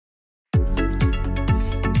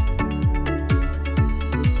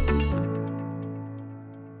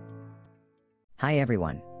Hi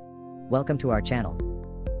everyone. Welcome to our channel.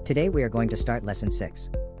 Today we are going to start lesson 6.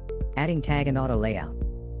 Adding tag and auto layout.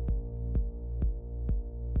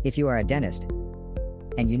 If you are a dentist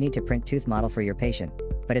and you need to print tooth model for your patient,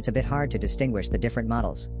 but it's a bit hard to distinguish the different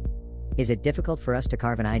models. Is it difficult for us to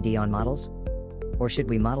carve an ID on models? Or should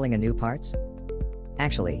we modeling a new parts?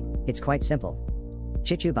 Actually, it's quite simple.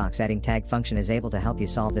 CHITUBOX adding tag function is able to help you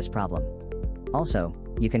solve this problem. Also,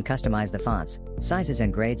 you can customize the fonts, sizes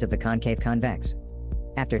and grades of the concave convex.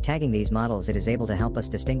 After tagging these models, it is able to help us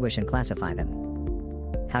distinguish and classify them.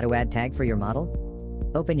 How to add tag for your model?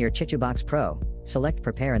 Open your CHITUBOX Pro, select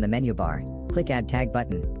Prepare in the menu bar, click Add Tag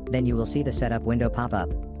button, then you will see the setup window pop up.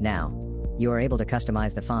 Now, you are able to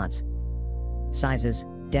customize the fonts, sizes,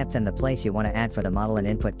 depth and the place you want to add for the model and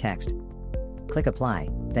input text. Click Apply,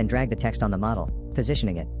 then drag the text on the model,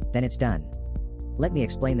 positioning it, then it's done. Let me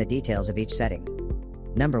explain the details of each setting.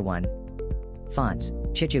 Number 1. Fonts.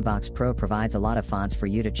 CHITUBOX Pro provides a lot of fonts for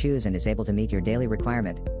you to choose and is able to meet your daily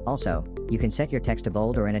requirement. Also, you can set your text to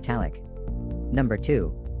bold or in italic. Number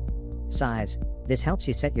 2. Size. This helps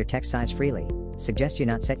you set your text size freely. Suggest you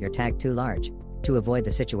not set your tag too large, to avoid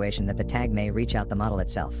the situation that the tag may reach out the model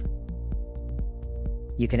itself.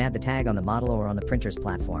 You can add the tag on the model or on the printer's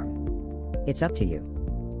platform. It's up to you.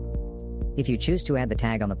 If you choose to add the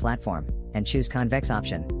tag on the platform, and choose convex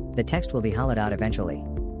option, the text will be hollowed out eventually.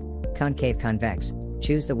 Concave convex,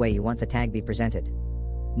 choose the way you want the tag be presented.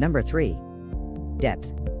 Number 3.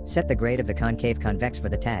 Depth. Set the grade of the concave convex for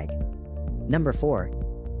the tag. Number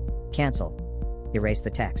 4. Cancel. Erase the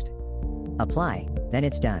text. Apply, then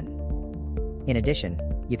it's done. In addition,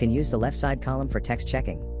 you can use the left side column for text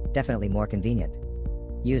checking, definitely more convenient.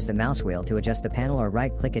 Use the mouse wheel to adjust the panel or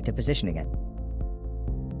right-click it to positioning it.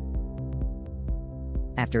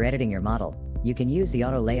 After editing your model, you can use the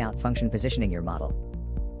auto layout function positioning your model.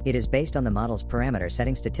 It is based on the model's parameter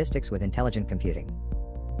setting statistics with intelligent computing.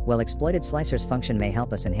 Well-exploited slicers function may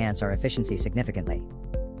help us enhance our efficiency significantly.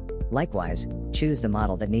 Likewise, choose the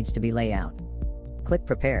model that needs to be laid out. Click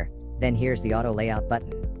Prepare, then here's the auto layout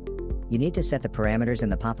button. You need to set the parameters in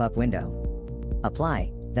the pop-up window.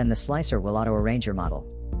 Apply, then the slicer will auto-arrange your model.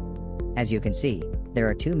 As you can see, there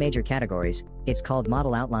are two major categories. It's called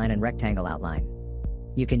model outline and rectangle outline.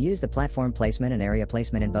 You can use the platform placement and area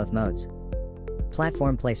placement in both modes.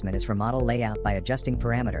 Platform placement is for model layout by adjusting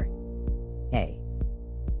parameter A.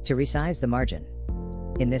 To resize the margin.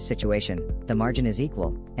 In this situation, the margin is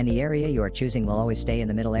equal, and the area you are choosing will always stay in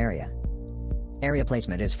the middle area. Area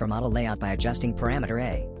placement is for model layout by adjusting parameter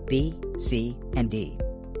A, B, C, and D.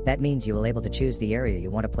 That means you will able to choose the area you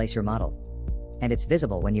want to place your model. And it's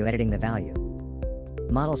visible when you editing the value.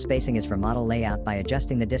 Model spacing is for model layout by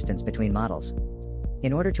adjusting the distance between models.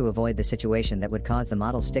 In order to avoid the situation that would cause the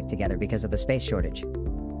models stick together because of the space shortage.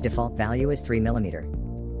 Default value is 3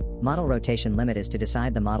 mm. Model rotation limit is to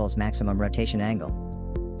decide the model's maximum rotation angle.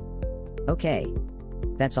 Okay.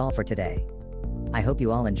 That's all for today. I hope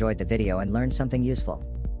you all enjoyed the video and learned something useful.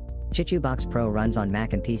 CHITUBOX Pro runs on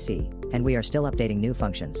Mac and PC, and we are still updating new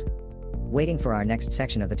functions. Waiting for our next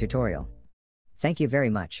section of the tutorial. Thank you very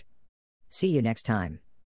much. See you next time.